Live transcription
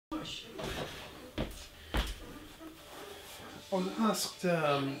I was asked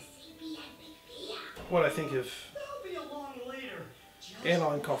what I think of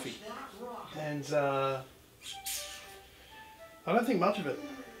Airline coffee, and I don't think much of it,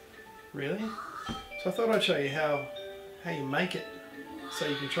 really. So I thought I'd show you how you make it, so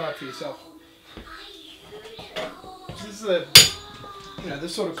you can try it for yourself. This is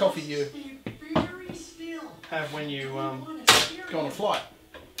this sort of coffee you have when you go on a flight.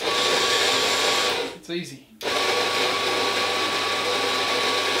 It's easy.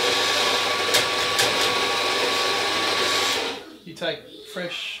 You take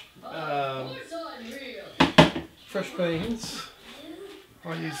fresh beans.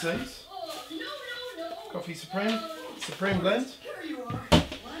 I use these. Coffee Supreme blend.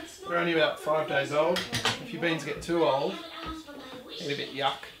 They're only about 5 days old. If your beans get too old, they get a bit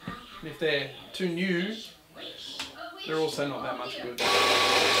yuck. And if they're too new, they're also not that much good.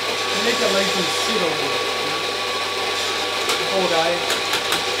 You need to leave them sit all day.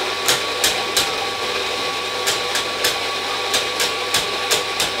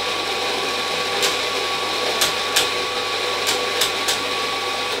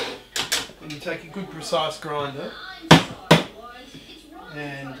 And you take a good precise grinder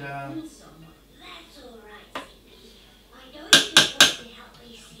and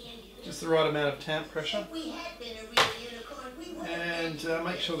just the right amount of tamp pressure, and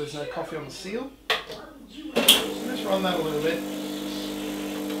make sure there's no coffee on the seal. Just run that a little bit.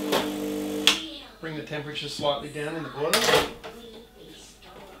 Bring the temperature slightly down in the boiler.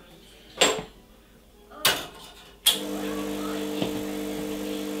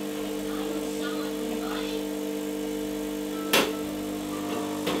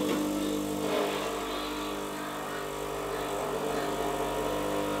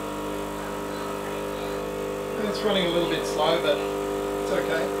 It's running a little bit slow, but it's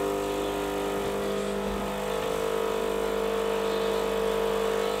okay.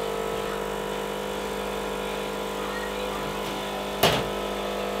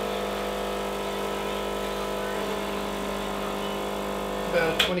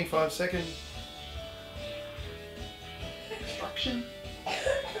 About a 25-second extraction.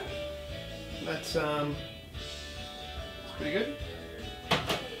 That's pretty good.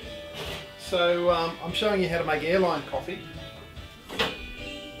 So I'm showing you how to make Airline coffee.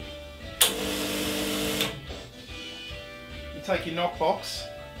 You take your knock box.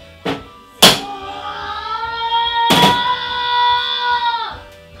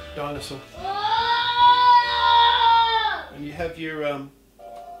 Dinosaur. And you have your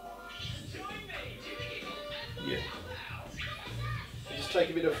you just take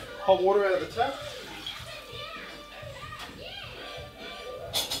a bit of hot water out of the tap.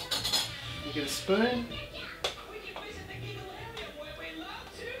 You get a spoon.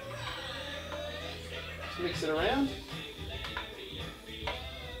 Just mix it around.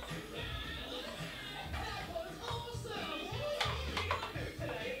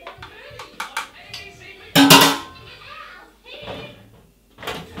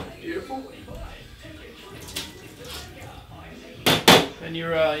 Beautiful. And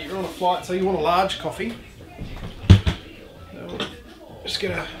you're on a flight, so you want a large coffee. So just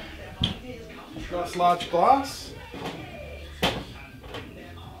get a nice large glass.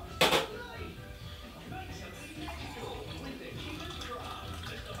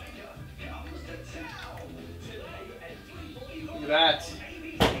 Look at that.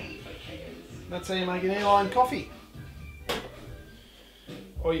 That's how you make an Airline coffee.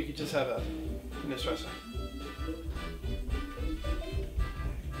 Or you could just have an espresso.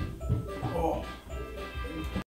 Oh.